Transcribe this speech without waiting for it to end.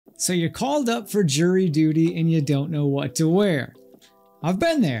So you're called up for jury duty and you don't know what to wear. I've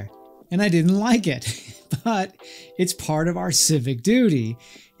been there and I didn't like it, but it's part of our civic duty,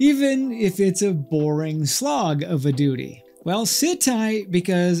 even if it's a boring slog of a duty. Well, sit tight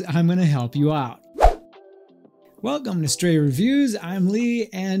because I'm going to help you out. Welcome to Stray Reviews. I'm Lee,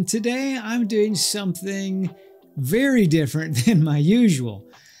 and today I'm doing something very different than my usual.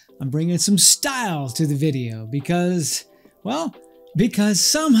 I'm bringing some style to the video because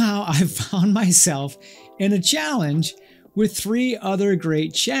somehow I found myself in a challenge with 3 other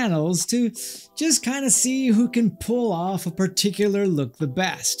great channels to just kind of see who can pull off a particular look the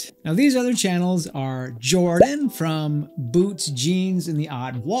best. Now, these other channels are Jordan from Boots, Jeans, and the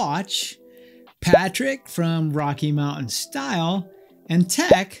Odd Watch, Patrick from Rocky Mountain Style, and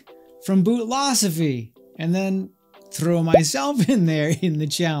Tech from Bootlosophy, and then throw myself in there in the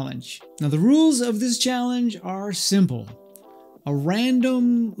challenge. Now, the rules of this challenge are simple. A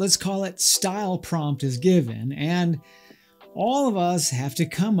random, let's call it style prompt is given, and all of us have to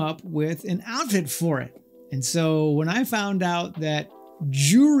come up with an outfit for it. And so when I found out that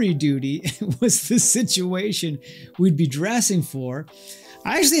jury duty was the situation we'd be dressing for,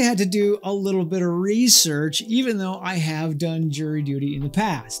 I actually had to do a little bit of research, even though I have done jury duty in the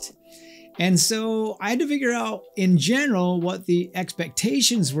past. And so I had to figure out in general what the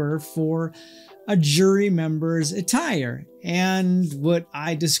expectations were for a jury member's attire. And what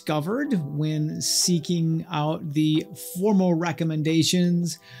I discovered when seeking out the formal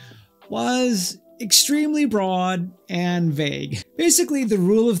recommendations was extremely broad and vague. Basically, the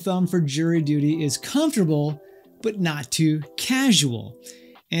rule of thumb for jury duty is comfortable, but not too casual.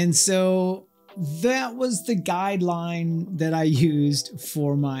 And so that was the guideline that I used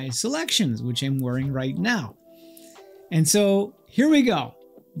for my selections, which I'm wearing right now. And so here we go.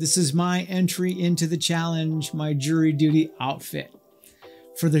 This is my entry into the challenge, my jury duty outfit.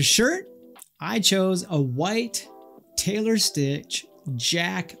 For the shirt, I chose a white tailor stitch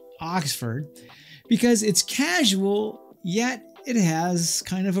Jack Oxford because it's casual, yet it has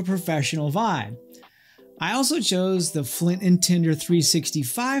kind of a professional vibe. I also chose the Flint & Tinder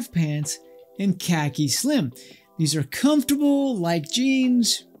 365 pants in khaki slim. These are comfortable like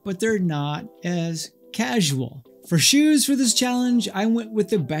jeans, but they're not as casual. For shoes for this challenge, I went with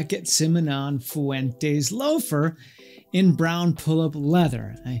the Beckett Simonon Fuentes loafer in brown pull-up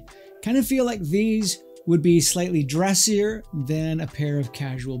leather. I kind of feel like these would be slightly dressier than a pair of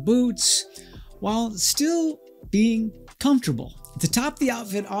casual boots, while still being comfortable. To top the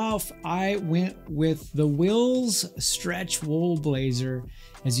outfit off, I went with the Wills stretch wool blazer,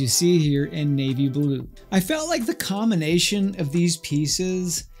 as you see here in navy blue. I felt like the combination of these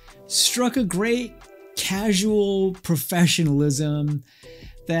pieces struck a great casual professionalism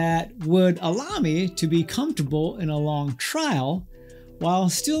that would allow me to be comfortable in a long trial while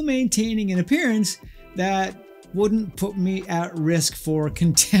still maintaining an appearance that wouldn't put me at risk for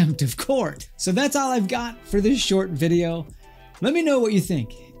contempt of court. So that's all I've got for this short video. Let me know what you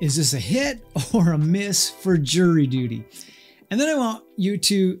think. Is this a hit or a miss for jury duty? And then I want you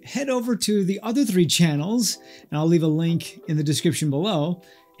to head over to the other 3 channels, and I'll leave a link in the description below,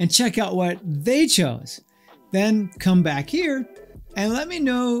 and check out what they chose. Then come back here and let me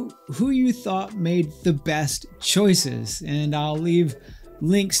know who you thought made the best choices. And I'll leave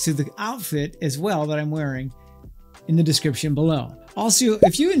links to the outfit as well that I'm wearing in the description below. Also,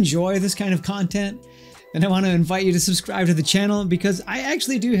 if you enjoy this kind of content, then I want to invite you to subscribe to the channel because I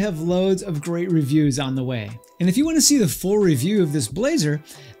actually do have loads of great reviews on the way. And if you want to see the full review of this blazer,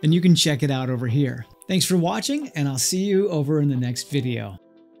 then you can check it out over here. Thanks for watching, and I'll see you over in the next video.